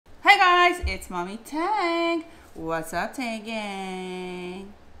guys, it's Mommy Tang. What's up, Tang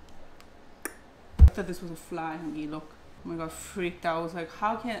Gang? I thought this was a fly, honey. Look. Oh my god, freaked out. I was like,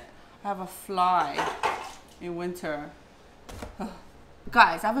 how can I have a fly in winter?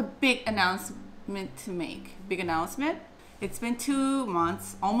 Guys, I have a big announcement to make. Big announcement. It's been 2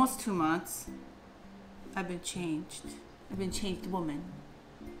 months, almost 2 months. I've been changed. I've been changed woman.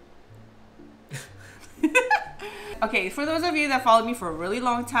 Okay, for those of you that followed me for a really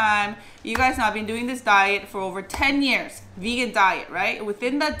long time, you guys know I've been doing this diet for over 10 years. Vegan diet, right?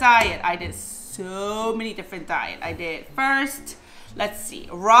 Within that diet, I did so many different diets. I did first, let's see,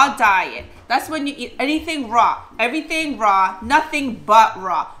 raw diet. That's when you eat anything raw. Everything raw, nothing but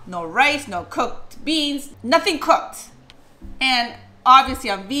raw. No rice, no cooked beans, nothing cooked. And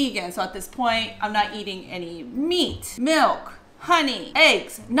obviously I'm vegan, so at this point, I'm not eating any meat, milk, honey,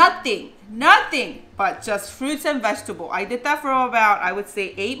 eggs, nothing but just fruits and vegetables. I did that for about, I would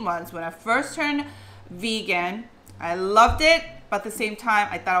say 8 months when I first turned vegan. I loved it, but at the same time,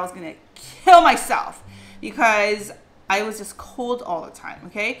 I thought I was gonna kill myself because I was just cold all the time,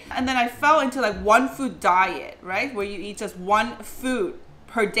 okay? And then I fell into like one food diet, right? Where you eat just one food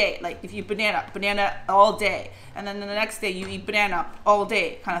per day. Like if you eat banana all day. And then the next day you eat banana all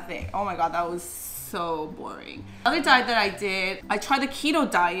day kind of thing. Oh my God, that was so boring. Other diet that I did, I tried the keto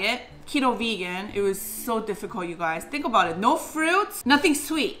diet, keto vegan. It was so difficult, you guys. Think about it. No fruits, nothing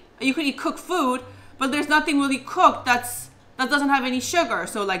sweet. You could eat cooked food, but there's nothing really cooked that doesn't have any sugar.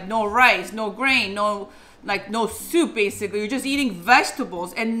 So like no rice, no grain, no soup basically. You're just eating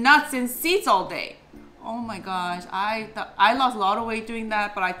vegetables and nuts and seeds all day. Oh my gosh, I lost a lot of weight doing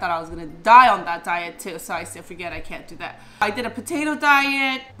that, but I thought I was gonna die on that diet too. So I said, forget, I can't do that. I did a potato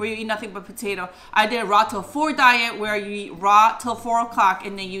diet where you eat nothing but potato. I did a raw till 4 diet where you eat raw till 4 o'clock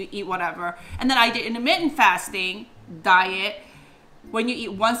and then you eat whatever. And then I did intermittent fasting diet when you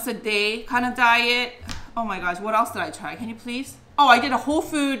eat once a day kind of diet. Oh my gosh, what else did I try? Can you please? Oh, I did a whole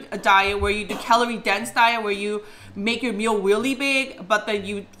food diet where you do calorie dense diet where you make your meal really big, but then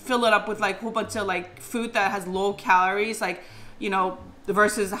you fill it up with like a whole bunch of like food that has low calories, like, you know,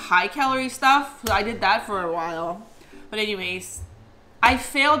 versus high calorie stuff. So I did that for a while. But anyways, I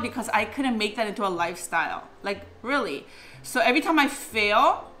failed because I couldn't make that into a lifestyle. Like really. So every time I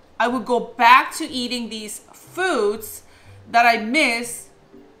fail, I would go back to eating these foods that I miss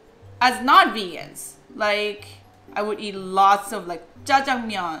as non-vegans. Like I would eat lots of like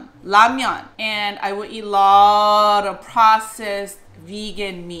jjajangmyeon, ramyeon, and I would eat a lot of processed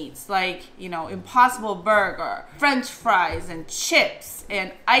vegan meats like, you know, Impossible Burger, French fries and chips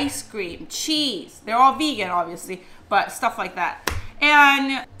and ice cream, cheese. They're all vegan obviously, but stuff like that.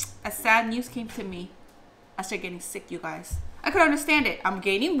 And a sad news came to me. I started getting sick, you guys. I could understand it. I'm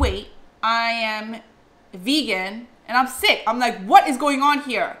gaining weight. I am vegan. And I'm sick. I'm like, what is going on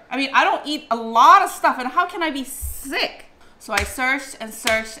here? I mean, I don't eat a lot of stuff, and how can I be sick? So I searched and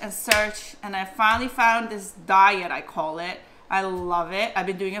searched and searched, and I finally found this diet, I call it. I love it. I've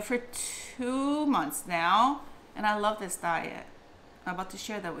been doing it for 2 months now, and I love this diet. I'm about to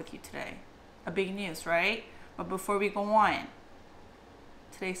share that with you today. A big news, right? But before we go on,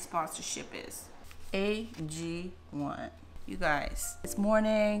 today's sponsorship is AG1. You guys, this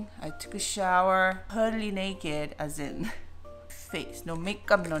morning I took a shower, totally naked, as in face, no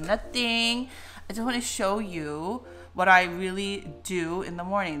makeup, no nothing. I just want to show you what I really do in the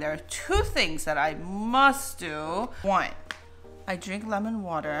morning. There are 2 things that I must do. 1, I drink lemon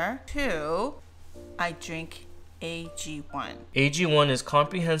water. 2, I drink AG1. AG1 is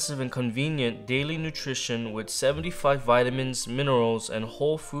comprehensive and convenient daily nutrition with 75 vitamins, minerals, and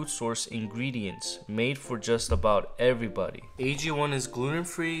whole food source ingredients made for just about everybody. AG1 is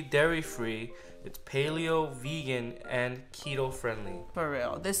gluten-free, dairy-free, it's paleo, vegan, and keto-friendly. For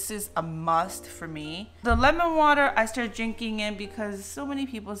real, this is a must for me. The lemon water, I started drinking it because so many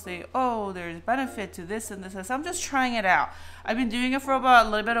people say, oh, there's benefit to this and this. So I'm just trying it out. I've been doing it for about a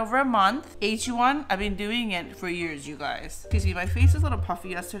little bit over a month. AG1, I've been doing it for years, you guys. Excuse me, my face is a little puffy.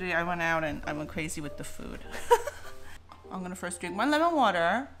 Yesterday I went out and I went crazy with the food. I'm gonna first drink my lemon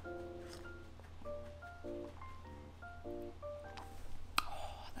water.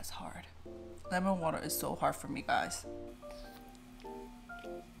 Oh, that's hard. Lemon water is so hard for me, guys.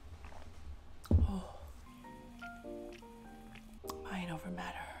 Oh. Mind over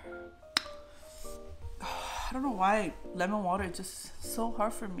matter. I don't know why lemon water is just so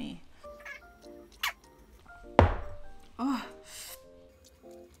hard for me. Oh.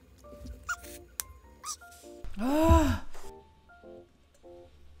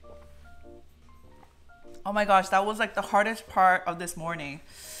 Oh my gosh, that was like the hardest part of this morning.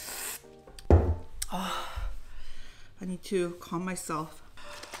 Oh, I need to calm myself.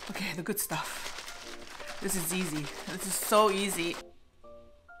 Okay, the good stuff. This is easy. This is so easy.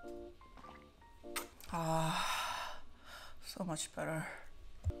 So much better.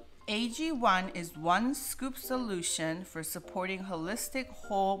 AG1 is one scoop solution for supporting holistic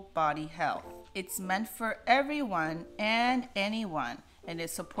whole body health. It's meant for everyone and anyone, and it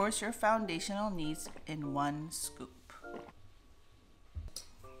supports your foundational needs in one scoop.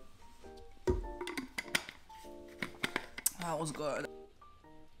 That was good.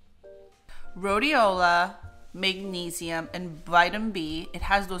 Rhodiola, magnesium, and vitamin B. It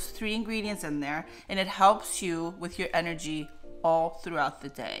has those 3 ingredients in there, and it helps you with your energy all throughout the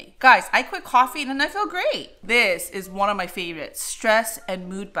day. Guys, I quit coffee and I feel great. This is one of my favorites, stress and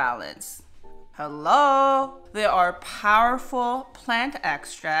mood balance. Hello. There are powerful plant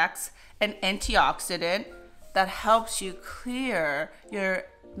extracts and antioxidant that helps you clear your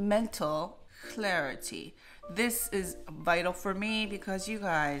mental clarity. This is vital for me because you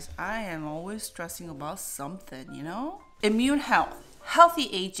guys, I am always stressing about something, you know? Immune health, healthy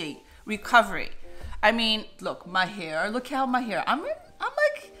aging, recovery. I mean, look, my hair, look how my hair, I'm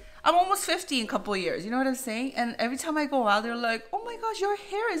almost 50 in a couple of years, you know what I'm saying? And every time I go out, they're like, oh my gosh, your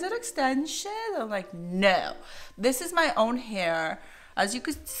hair, is it extension? I'm like, no, this is my own hair. As you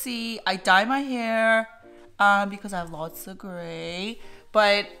can see, I dye my hair because I have lots of gray,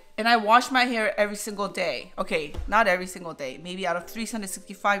 and I wash my hair every single day. Okay, not every single day. Maybe out of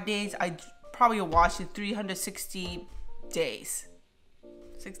 365 days, I probably wash it 360 days.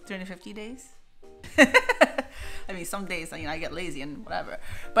 350 days? I mean, some days, you know, I get lazy and whatever.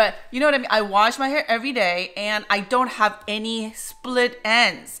 But you know what I mean? I wash my hair every day and I don't have any split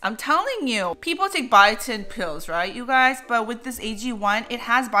ends. I'm telling you, people take biotin pills, right, you guys? But with this AG1, it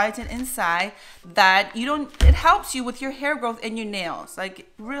has biotin inside that it helps you with your hair growth and your nails. Like,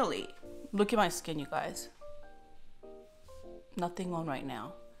 really. Look at my skin, you guys. Nothing on right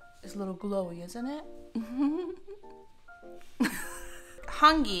now. It's a little glowy, isn't it?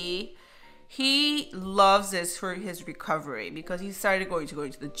 Hungy, he loves this for his recovery because he started going to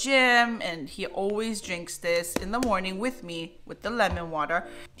the gym and he always drinks this in the morning with me with the lemon water.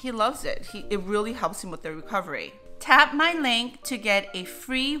 He loves it. It really helps him with the recovery. Tap my link to get a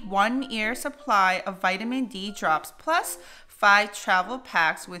free 1-year supply of vitamin D drops plus 5 travel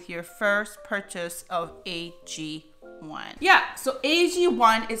packs with your first purchase of AG1. Yeah, so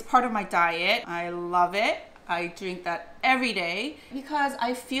AG1 is part of my diet. I love it. I drink that every day because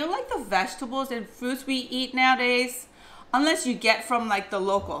I feel like the vegetables and fruits we eat nowadays, unless you get from like the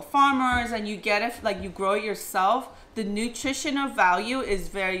local farmers and you get it like you grow it yourself, the nutritional value is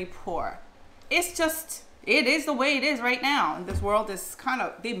very poor. It's just, it is the way it is right now. And this world is kind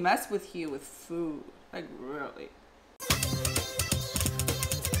of, they mess with you with food, like really.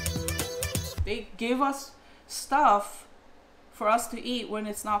 They give us stuff for us to eat when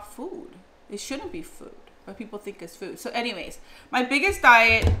it's not food. It shouldn't be food, but people think it's food. So anyways, my biggest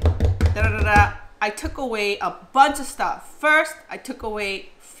diet, I took away a bunch of stuff. First, I took away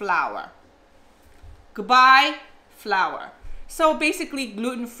flour. Goodbye, flour. So basically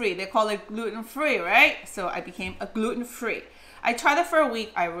gluten-free. They call it gluten-free, right? So I became a gluten-free. I tried it for a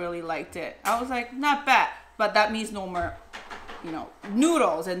week. I really liked it. I was like, not bad, but that means no more, you know,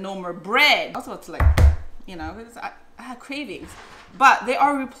 noodles and no more bread. Also, it's like, you know, I had cravings. But they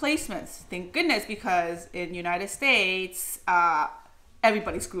are replacements, thank goodness, because in United States,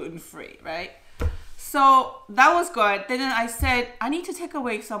 everybody's gluten-free, right? So that was good. Then I said, I need to take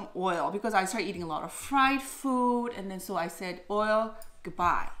away some oil because I started eating a lot of fried food. And then so I said, oil,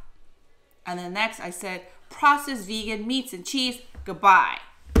 goodbye. And then next I said, processed vegan meats and cheese, goodbye.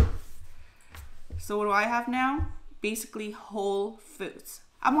 So what do I have now? Basically whole foods.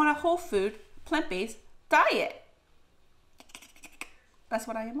 I'm on a whole food, plant-based diet. That's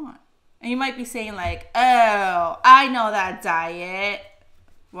what I am on. And you might be saying like, oh, I know that diet.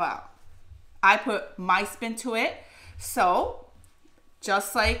 Well, I put my spin to it. So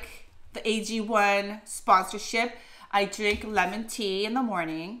just like the AG1 sponsorship, I drink lemon tea in the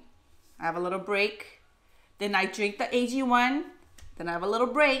morning. I have a little break. Then I drink the AG1. Then I have a little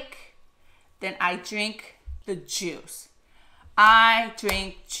break. Then I drink the juice. I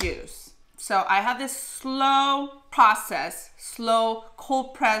drink juice. So I have this slow process, slow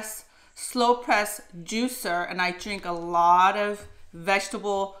cold press, slow press juicer, and I drink a lot of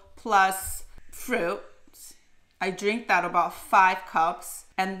vegetable plus fruits. I drink that about 5 cups,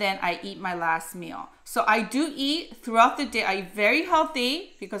 and then I eat my last meal. So I do eat throughout the day. I eat very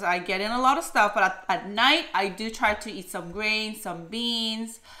healthy because I get in a lot of stuff, but at night I do try to eat some grains, some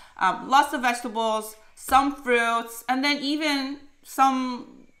beans, lots of vegetables, some fruits, and then even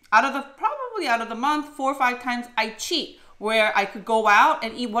some probably out of the month, 4 or 5 times I cheat where I could go out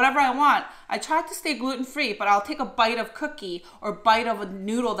and eat whatever I want. I tried to stay gluten-free, but I'll take a bite of cookie or bite of a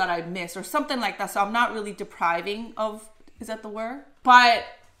noodle that I miss or something like that. So I'm not really depriving of, is that the word? But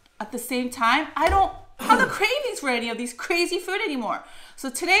at the same time, I don't have the cravings for any of these crazy food anymore.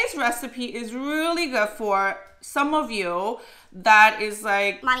 So today's recipe is really good for some of you that is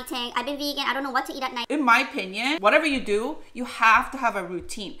like, Mommy Tang, I've been vegan, I don't know what to eat at night. in my opinion, whatever you do, you have to have a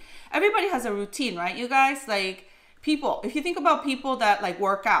routine. Everybody has a routine, right? You guys, like people, if you think about people that like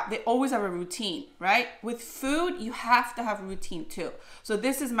work out, they always have a routine, right? With food, you have to have a routine too. So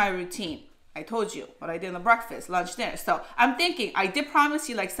this is my routine. I told you what I did in the breakfast, lunch, dinner. So I'm thinking, I did promise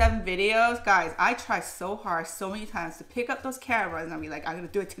you like 7 videos. Guys, I tried so hard, so many times to pick up those cameras and be like, I'm gonna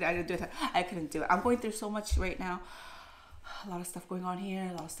do it today, I'm gonna do it today. I couldn't do it. I'm going through so much right now. A lot of stuff going on here,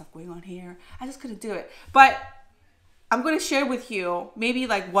 a lot of stuff going on here. I just couldn't do it. But I'm gonna share with you maybe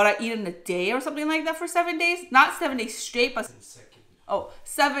like what I eat in a day or something like that for 7 days. Not 7 days straight, but Consecutive. Oh,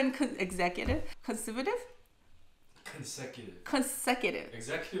 7 consecutive? Consecutive? Consecutive. Consecutive.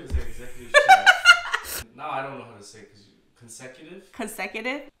 Executive is like executive chef. Now I don't know how to say it because consecutive?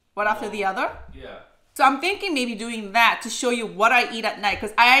 Consecutive? One after the other? Yeah. So I'm thinking maybe doing that to show you what I eat at night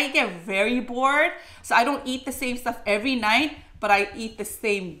because I get very bored. So I don't eat the same stuff every night, but I eat the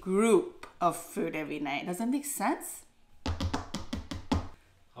same group of food every night. Does that make sense?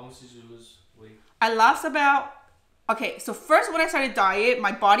 How much did you lose weight? I lost about, okay, so first when I started diet,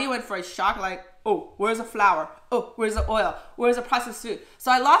 my body went for a shock like, oh, where's the flour? Oh, where's the oil? Where's the processed food?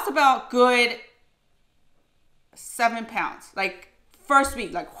 So I lost about good 7 pounds. Like first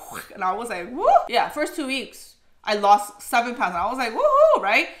week, like, and I was like, woo. Yeah, first 2 weeks, I lost 7 pounds. And I was like, woohoo,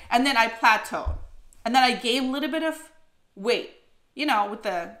 right? And then I plateaued. And then I gained a little bit of weight, you know, with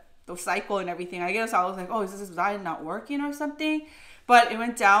the cycle and everything. I guess I was like, oh, is this diet not working or something? But it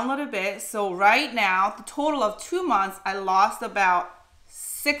went down a little bit. So right now, the total of 2 months, I lost about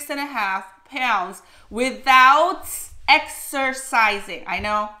 6.5 pounds without exercising. I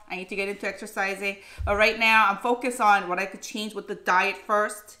know I need to get into exercising, but right now I'm focused on what I could change with the diet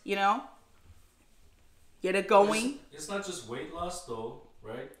first, you know, get it going. It's not just weight loss though,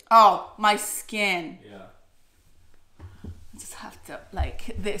 right? Oh, my skin. Yeah. I just have to,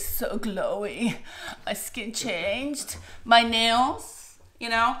 like, they're so glowy. My skin changed. My nails, you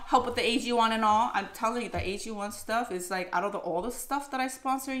know, help with the AG1 and all. I'm telling you, the AG1 stuff is like, out of all the stuff that I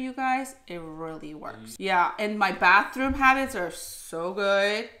sponsor you guys, it really works. Yeah, and my bathroom habits are so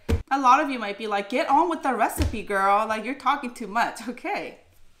good. A lot of you might be like, get on with the recipe, girl. Like, you're talking too much. Okay.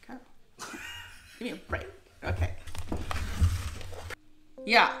 Girl. Give me a break. Okay.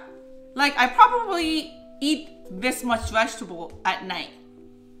 Yeah. Like, I probably eat this much vegetable at night.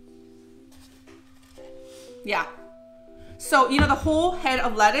 Yeah. So, you know the whole head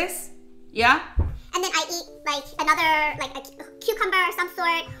of lettuce? Yeah? And then I eat like another, like a cucumber of some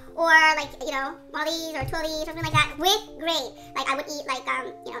sort, or like, you know, mollies or tulies, something like that, with gravy. Like I would eat like,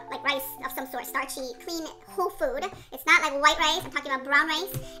 you know, like rice of some sort, starchy, clean, whole food. It's not like white rice, I'm talking about brown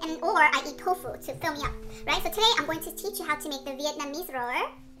rice. And or I eat tofu to fill me up, right? So today I'm going to teach you how to make the Vietnamese roll,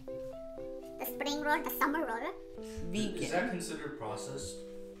 the spring roll, the summer roll. Vegan. Is that considered processed?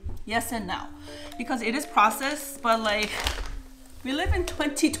 Yes and no. Because it is processed, but like, we live in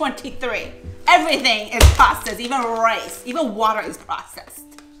 2023. Everything is processed, even rice, even water is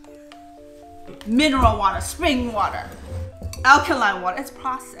processed. Mineral water, spring water, alkaline water, it's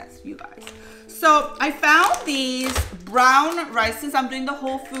processed, you guys. So I found these brown rices. I'm doing the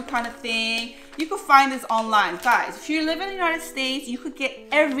whole food kind of thing. You could find this online. Guys, if you live in the United States, you could get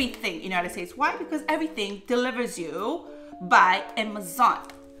everything in the United States. Why? Because everything delivers you by Amazon.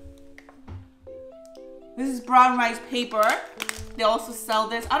 This is brown rice paper. They also sell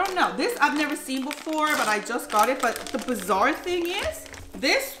this. I don't know. This I've never seen before, but I just got it. But the bizarre thing is,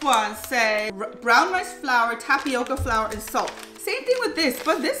 this one said brown rice flour, tapioca flour, and salt. Same thing with this,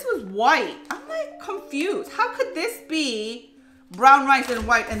 but this was white. I'm like confused. How could this be brown rice and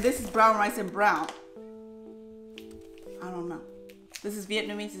white, and this is brown rice and brown? I don't know. This is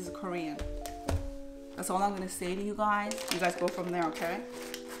Vietnamese, this is Korean. That's all I'm gonna say to you guys. You guys go from there, okay?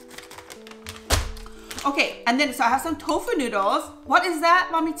 Okay, and then so I have some tofu noodles. What is that,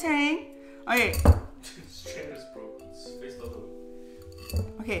 Mommy Tang? Okay. Strainer's broken. Face level.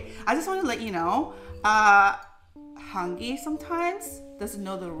 Okay, I just want to let you know, Hangi sometimes doesn't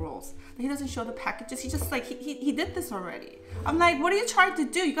know the rules. He doesn't show the packages. He just like, he did this already. I'm like, what are you trying to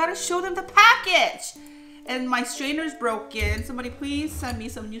do? You gotta show them the package. And my strainer's broken. Somebody please send me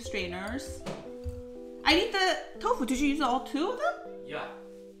some new strainers. I need the tofu. Did you use all 2 of them? Yeah.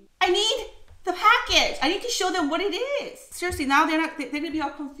 I need the package. I need to show them what it is. Seriously, now they're gonna be all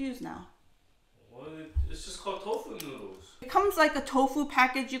confused now. Well, it's just called tofu noodles. It comes like a tofu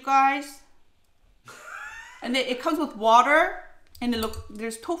package, you guys. And then it comes with water. And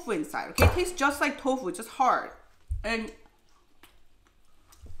there's tofu inside, okay? It tastes just like tofu, it's just hard. And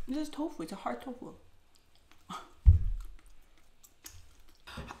this is tofu, it's a hard tofu.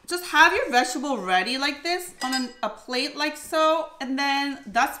 Just have your vegetable ready like this on a plate like so, and then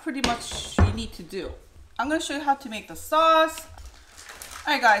that's pretty much what you need to do. I'm gonna show you how to make the sauce.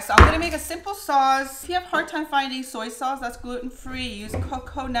 Alright guys, so I'm gonna make a simple sauce. If you have a hard time finding soy sauce that's gluten-free, use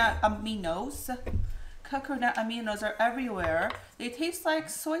coconut aminos. Coconut aminos are everywhere. They taste like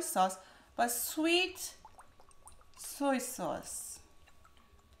soy sauce, but sweet soy sauce.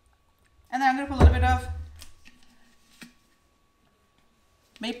 And then I'm gonna put a little bit of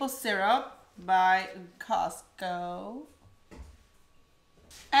maple syrup by Costco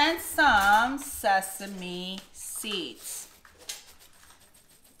and some sesame seeds.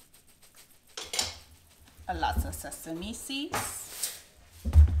 Lots of sesame seeds.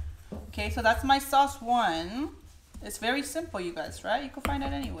 Okay, so that's my sauce one. It's very simple, you guys, right? You can find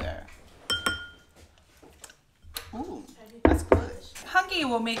it anywhere. Ooh, that's good. Hungy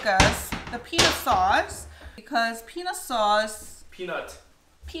will make us the peanut sauce because peanut sauce.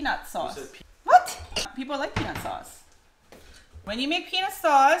 Peanut sauce. What? People like peanut sauce. When you make peanut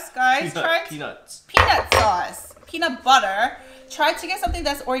sauce, guys, try peanuts. Peanut sauce, peanut butter. Try to get something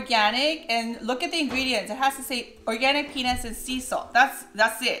that's organic and look at the ingredients. It has to say organic peanuts and sea salt.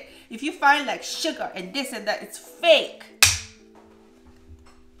 That's it. If you find like sugar and this and that, it's fake.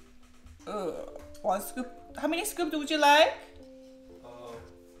 One scoop. How many scoops would you like?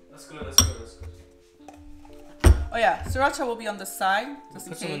 That's good. That's good. That's good. Oh yeah, sriracha will be on the side just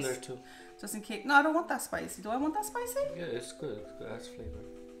in Put some in case. there too. Just in case. No, I don't want that spicy. Do I want that spicy? Yeah, it's good. It's good. It adds flavor.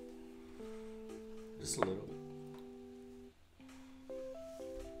 Just a little.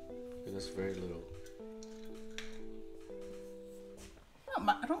 Yeah, that's very little.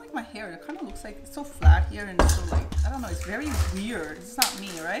 No, I don't like my hair. It kind of looks like it's so flat here and so like, I don't know. It's very weird. It's not me,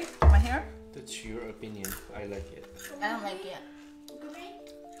 right? My hair? That's your opinion. I like it. I don't like it.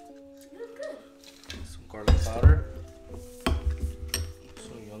 Some garlic powder.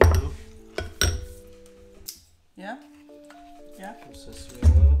 Some yondu. Yeah? Yeah? Some sesame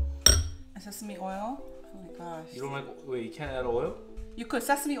oil. And sesame oil? Oh my gosh. You don't like, wait, you can't add oil? You could.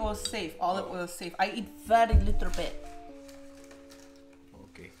 Sesame oil is safe. Olive oil is safe. I eat very little bit.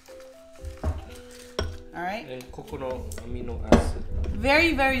 Okay. Alright? And coconut amino acid.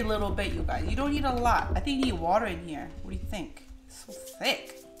 Very, very little bit, you guys. You don't need a lot. I think you need water in here. What do you think? It's so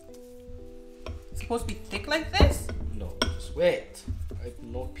thick. It's supposed to be thick like this? No, just wet. Like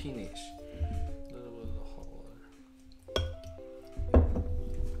no penis. A little bit of hot water.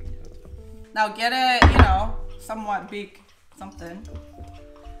 Now get it, you know, somewhat big something.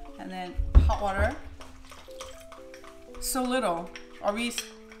 And then hot water. So little. Are we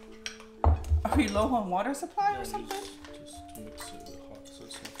low on water supply or something? Just to mix it with hot so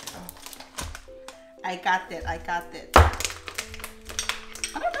it's not too hot. I got it.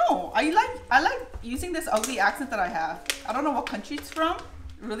 I don't know. I like using this ugly accent that I have. I don't know what country it's from.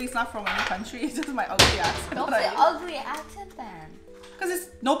 Really, it's not from any country. It's just my ugly accent. Don't say ugly accent then. Because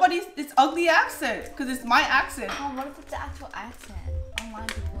it's ugly accent. Because it's my accent. Oh, what if it's the actual accent? Online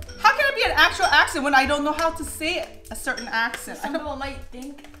people. How can it be an actual accent when I don't know how to say a certain accent? Some people might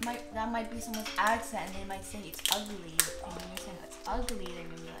think that might be someone's accent and they might say it's ugly. And when you're saying it's ugly, they're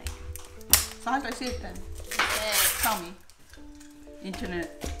gonna be like, So how do I say it then? Tell me.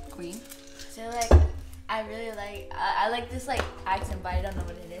 Internet queen. so like, I like this like accent, but I don't know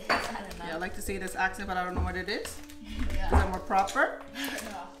what it is. I don't know. Yeah, I like to say this accent, but I don't know what it is. Yeah. Is it more proper?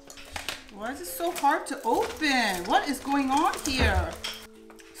 Why is it so hard to open? What is going on here?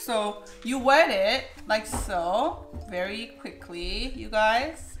 So you wet it like so, very quickly, you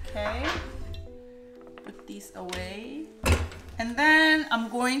guys, okay? Put these away. And then I'm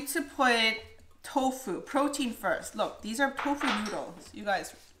going to put tofu, protein first. Look, these are tofu noodles. You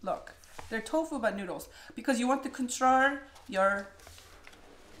guys, look. They're tofu but noodles. Because you want to control your...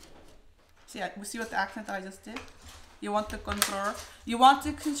 See what the accent that I just did? You want to control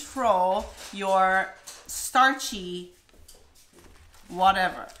your starchy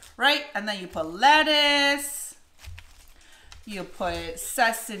whatever, right? And then you put lettuce, you put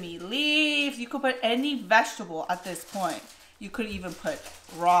sesame leaves, you could put any vegetable at this point. You could even put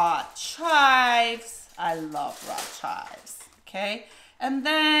raw chives. I love raw chives, okay? And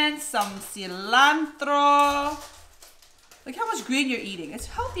then some cilantro. Look how much green you're eating. It's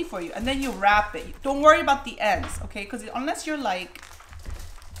healthy for you. And then you wrap it. Don't worry about the ends, okay? Because unless you're like,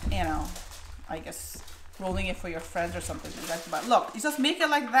 you know, I guess rolling it for your friends or something. But look, you just make it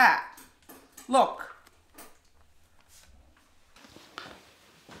like that. Look.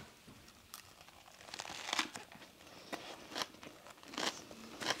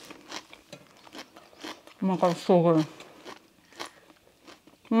 Oh my god, so good.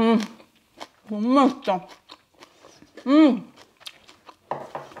 너무 맛있다.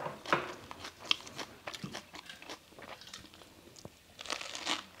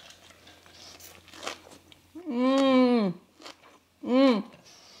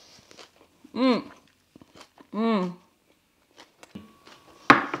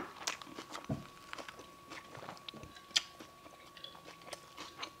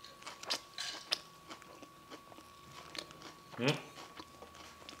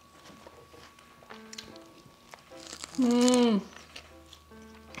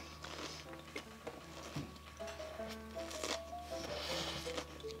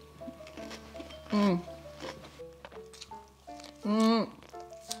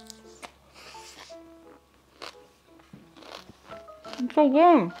 So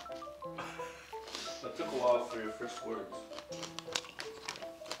good. That took a while for your first words.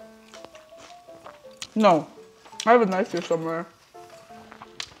 No, I have a knife here somewhere.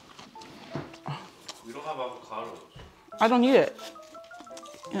 We don't have avocados. I don't eat it.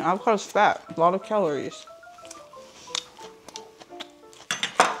 And avocado's fat, a lot of calories.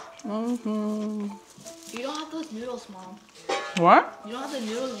 You don't have those noodles, Mom. What? You don't have the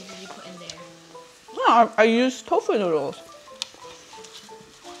noodles you put in there. No, I use tofu noodles.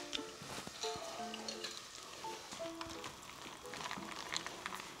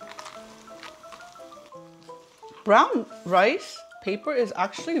 Brown rice paper is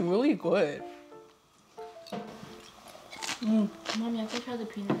actually really good. Mommy, I can try the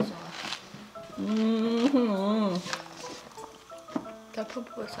peanut sauce. The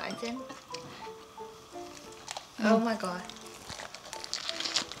purple sides in. Oh my god.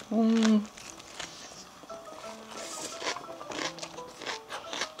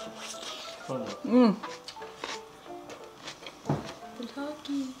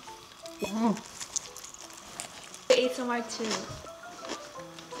 Kentucky. I ate some more too.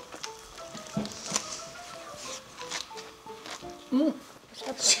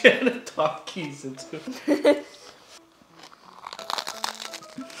 She had a Takis into.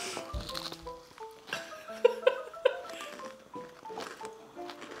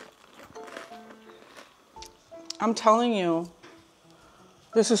 I'm telling you,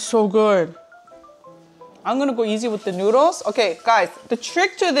 this is so good. I'm gonna go easy with the noodles. Okay, guys, the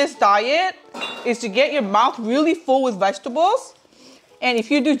trick to this diet is to get your mouth really full with vegetables. And if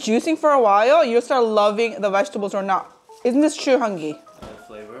you do juicing for a while, you'll start loving the vegetables or not. Isn't this true, Hungy? The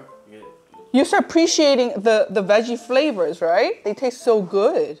flavor? Yeah. You start appreciating the veggie flavors, right? They taste so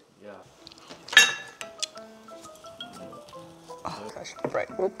good. Yeah. Oh, gosh, right,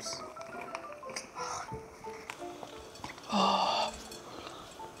 oops.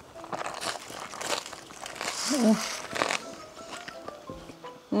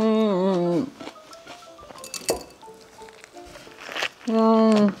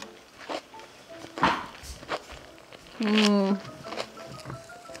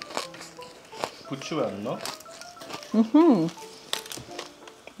 부추 왜 안 넣어?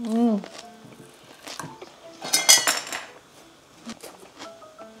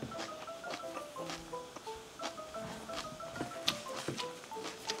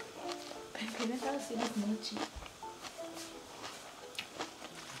 Peanut sauce is mochi.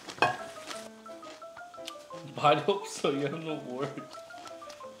 말이 없어. You have no words.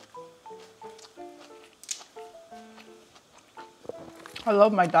 I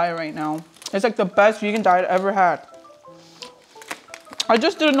love my diet right now. It's like the best vegan diet I ever had. I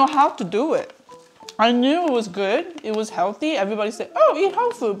just didn't know how to do it. I knew it was good, it was healthy. Everybody said, oh, eat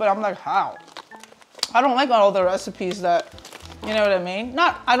health food, but I'm like, how? I don't like all the recipes that, you know what I mean?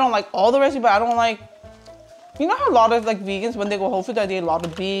 Not, I don't like all the recipes, but I don't like, you know how a lot of like vegans, when they go whole food, they eat a lot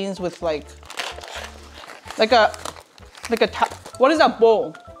of beans with like a, what is that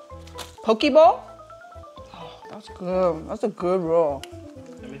bowl? Poke bowl? Oh, that's good. That's a good roll.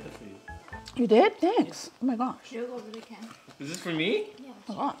 I made that for you. You did? Thanks. Oh my gosh. Here goes really can. Is this for me? Yeah.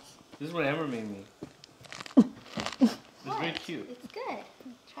 Oh my gosh. This is what Amber made me. It's very cute. It's good.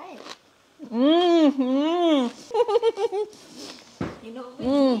 Try it. You know what we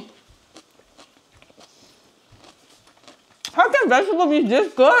need? How can vegetable be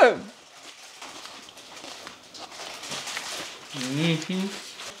this good?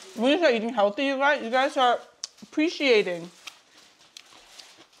 When you start eating healthy, you guys are appreciating.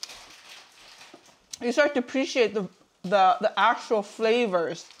 You start to appreciate the actual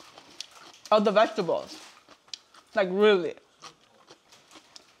flavors of the vegetables. Like really.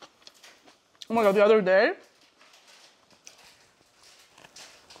 Oh my god, the other day.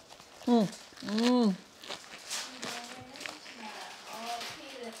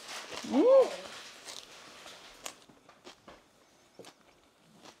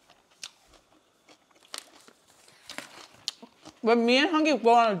 when me and Hungy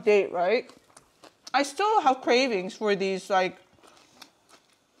go on a date, right? I still have cravings for these, like,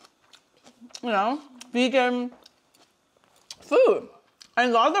 you know, vegan food.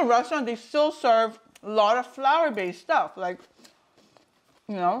 And a lot of the restaurants, they still serve a lot of flour-based stuff, like,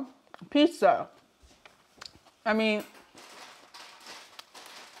 you know, pizza. I mean,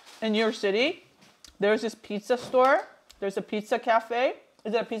 in New York City, there's this pizza store. There's a pizza cafe.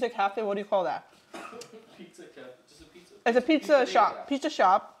 Is it a pizza cafe? What do you call that? Pizza cafe. Just a pizza. It's a pizza shop. Pizza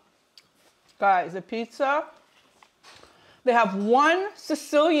shop. Guys, the pizza. They have one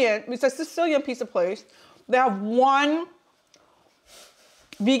Sicilian. It's a Sicilian pizza place. They have one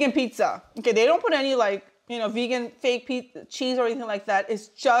vegan pizza. Okay, they don't put any, like, you know, vegan fake cheese or anything like that. It's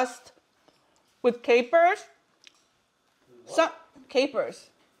just with capers. Some capers.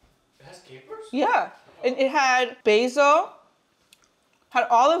 It has capers? Yeah. And it had basil, had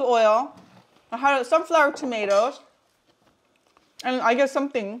olive oil, it had sunflower tomatoes, and I guess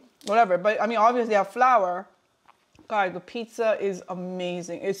something, whatever. But I mean, obviously they have flour. Guys, the pizza is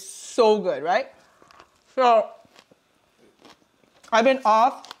amazing. It's so good, right? So I've been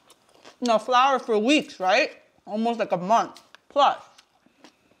off, you know, flour for weeks, right? Almost like a month plus.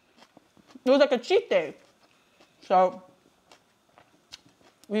 It was like a cheat day. So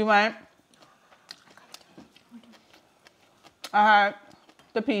we went. I had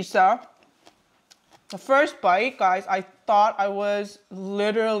the pizza. The first bite, guys, I thought I was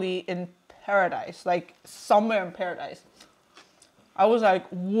literally in paradise, like somewhere in paradise. I was like,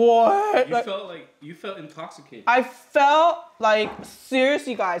 what? You felt intoxicated. I felt like,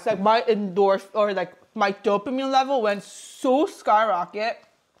 seriously, guys, like my my dopamine level went so skyrocket.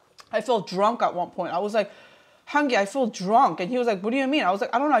 I felt drunk at one point. I was like, Hangi, I feel drunk. And he was like, what do you mean? I was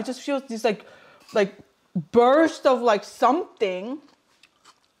like, I don't know. I just feel this like burst of like something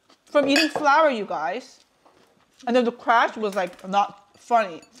from eating flour, you guys. And then the crash was like not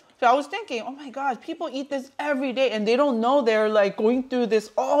funny. So I was thinking, oh my God, people eat this every day and they don't know they're like going through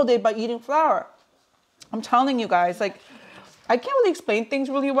this all day by eating flour. I'm telling you guys, like, I can't really explain things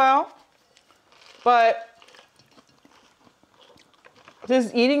really well, but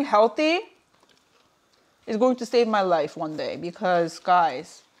this eating healthy is going to save my life one day because,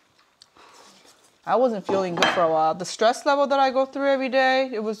 guys, I wasn't feeling good for a while. The stress level that I go through every day,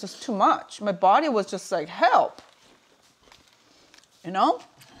 it was just too much. My body was just like, help. You know?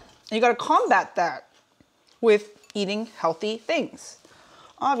 And you gotta combat that with eating healthy things.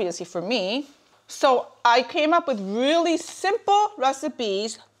 Obviously for me. So I came up with really simple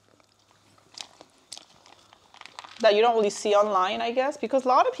recipes that you don't really see online, I guess. Because a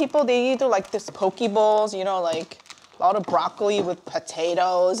lot of people, they either like this poke bowls, you know, like a lot of broccoli with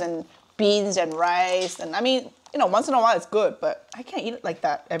potatoes and beans and rice. And I mean, you know, once in a while it's good, but I can't eat it like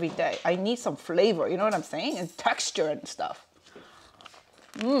that every day. I need some flavor, you know what I'm saying? And texture and stuff.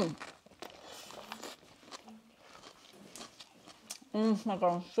 My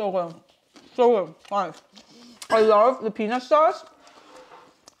God, so good. So good, guys. I love the peanut sauce.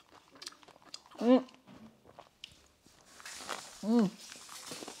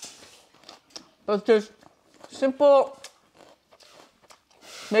 But just simple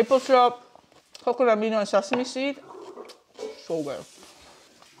maple syrup, coconut meat, and sesame seed. So good.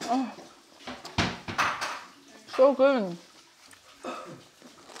 Oh. So good.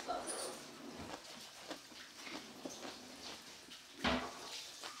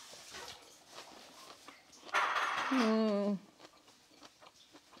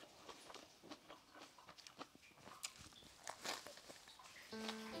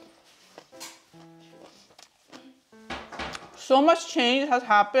 So much change has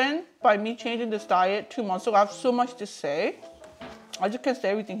happened by me changing this diet 2 months ago. I have so much to say. I just can't say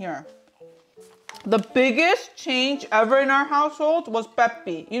everything here. The biggest change ever in our household was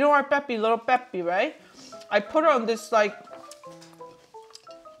Peppy. You know our Peppy, little Peppy, right? I put her on this, like,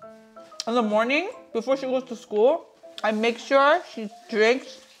 in the morning before she goes to school. I make sure she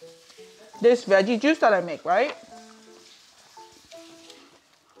drinks this veggie juice that I make, right?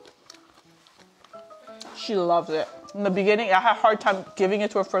 She loves it. In the beginning, I had a hard time giving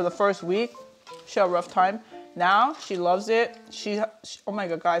it to her for the first week. She had a rough time. Now, she loves it. She oh my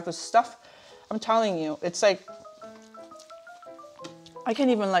God, guys, the stuff, I'm telling you, it's like, I can't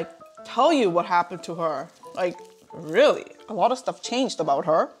even like tell you what happened to her. Like, really, a lot of stuff changed about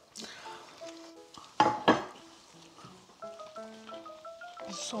her.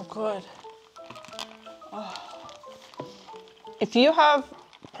 It's so good. Oh. If you have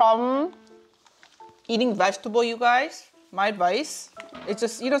problem eating vegetable, you guys, my advice, it's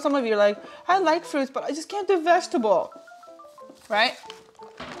just, you know, some of you are like, I like fruits, but I just can't do vegetable, right?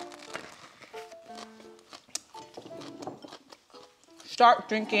 start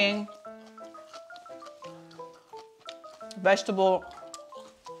drinking vegetable,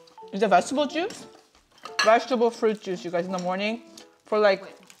 is it vegetable juice? Vegetable fruit juice, you guys, in the morning for like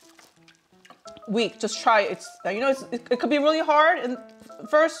week. Just try it. It's, you know, it could be really hard in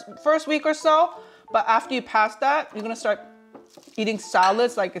first week or so, but after you pass that, you're gonna start eating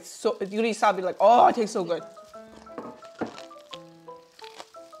salads. Like it's so, you're gonna eat salad, be like, oh, it tastes so good.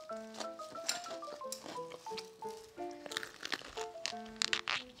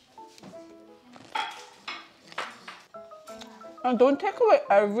 And don't take away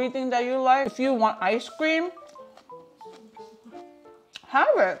everything that you like. If you want ice cream,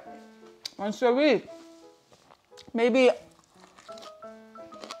 have it once a week. Maybe,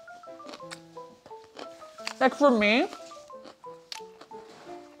 like for me,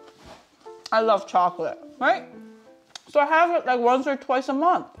 I love chocolate, right? So I have it like once or twice a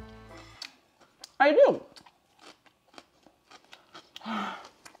month. I do.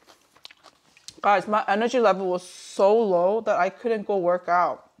 Guys, my energy level was so low that I couldn't go work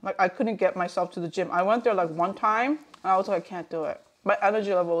out. Like I couldn't get myself to the gym. I went there like one time and I was like, I can't do it. My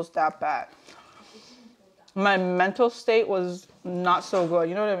energy level was that bad. My mental state was not so good.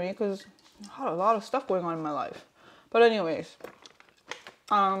 You know what I mean? Because I had a lot of stuff going on in my life. But anyways,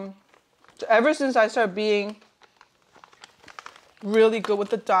 so ever since I started being really good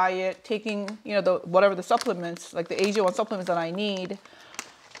with the diet, taking, you know, whatever the supplements, like the AG1 supplements that I need,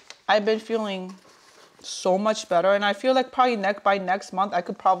 I've been feeling so much better, and I feel like probably by next month I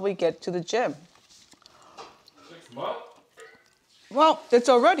could probably get to the gym. 6 months? Well, it's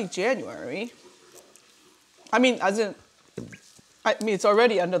already January. I mean, it's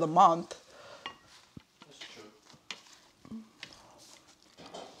already end of the month. That's true.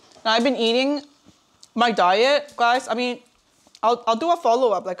 Now, I've been eating my diet, guys. I mean, I'll do a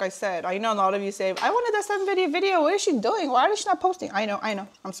follow-up, like I said. I know a lot of you say, I wanted to send video. What is she doing? Why is she not posting? I know.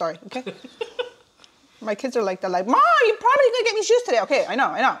 I'm sorry, okay? My kids are like that, like, Mom, you're probably gonna get me shoes today. Okay, I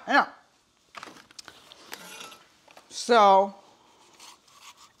know. So,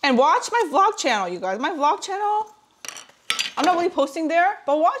 and watch my vlog channel, you guys. My vlog channel, I'm not really posting there,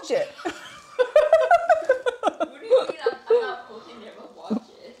 but watch it. What do you mean I'm not posting there, but watch it?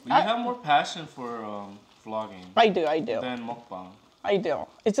 But you have more passion for vlogging. I do. Than mukbang. I do.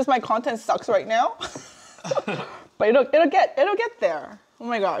 It's just my content sucks right now. But it'll get there. Oh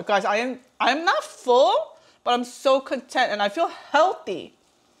my God, guys, I'm not full, but I'm so content and I feel healthy.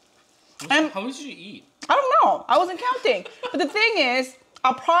 How much did you eat? I don't know. I wasn't counting. But the thing is,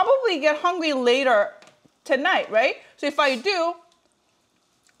 I'll probably get hungry later tonight, right? So if I do,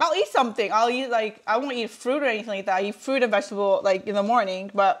 I'll eat something. I'll eat I won't eat fruit or anything like that. I eat fruit and vegetable like in the morning,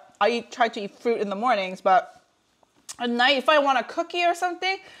 but try to eat fruit in the mornings. But at night, if I want a cookie or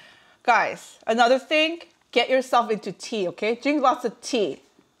something, guys, another thing, get yourself into tea, okay? Drink lots of tea.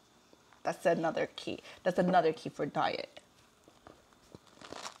 That's another key. That's another key for diet.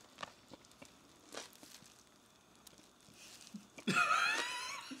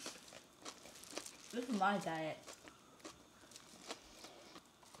 This is my diet.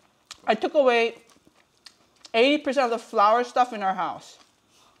 I took away 80% of the flour stuff in our house.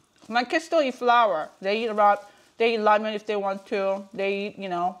 My kids still eat flour. They eat lemon if they want to. They eat, you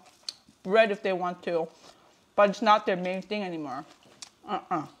know, bread if they want to. But it's not their main thing anymore. I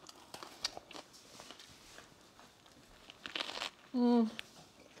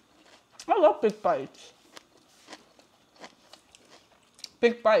love big bites.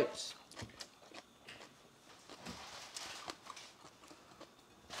 Big bites.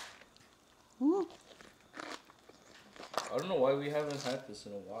 I don't know why we haven't had this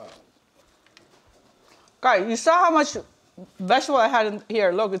in a while. Guys, you saw how much vegetable I had in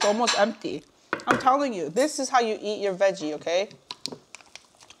here. Look, it's almost empty. I'm telling you, this is how you eat your veggie, okay?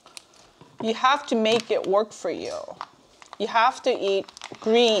 You have to make it work for you. You have to eat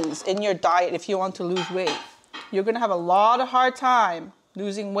greens in your diet if you want to lose weight. You're gonna have a lot of hard time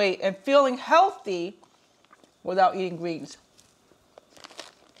losing weight and feeling healthy without eating greens.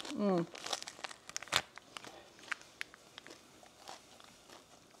 You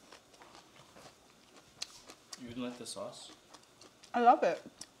didn't like the sauce? I love it.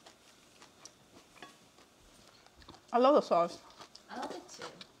 I love the sauce. I love it too.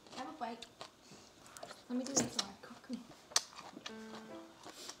 Have a bite. Let me do this one. Come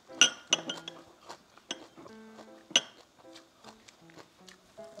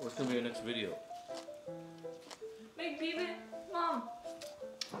What's gonna be your next video? Wait, baby. Mom.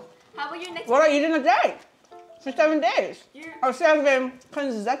 How about your next What I eat in a day? For 7 days. You're- Or 7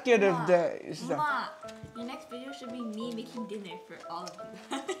 consecutive Mom, days. Mom, your next video should be me making dinner for all of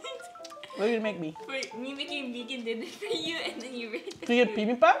you. What are you gonna make me? For me making vegan dinner for you, and then you rate it. Do you get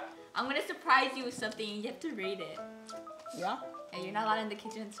bibimbap? I'm gonna surprise you with something, and you have to rate it. Yeah. And you're not allowed in the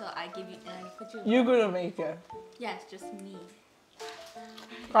kitchen until I give you and I put you. You're gonna make it. Yes, just me.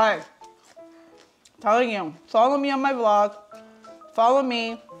 Guys, telling you, follow me on my vlog. Follow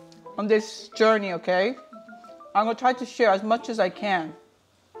me on this journey, okay? I'm gonna try to share as much as I can.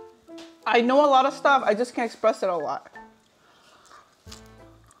 I know a lot of stuff, I just can't express it a lot.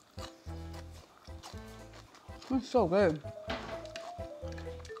 It's so good.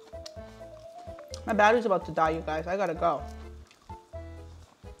 My battery's about to die, you guys. I gotta go.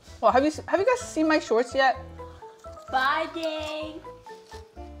 Well, have you guys seen my shorts yet? Bye, gang.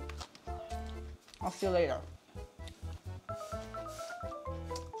 I'll see you later.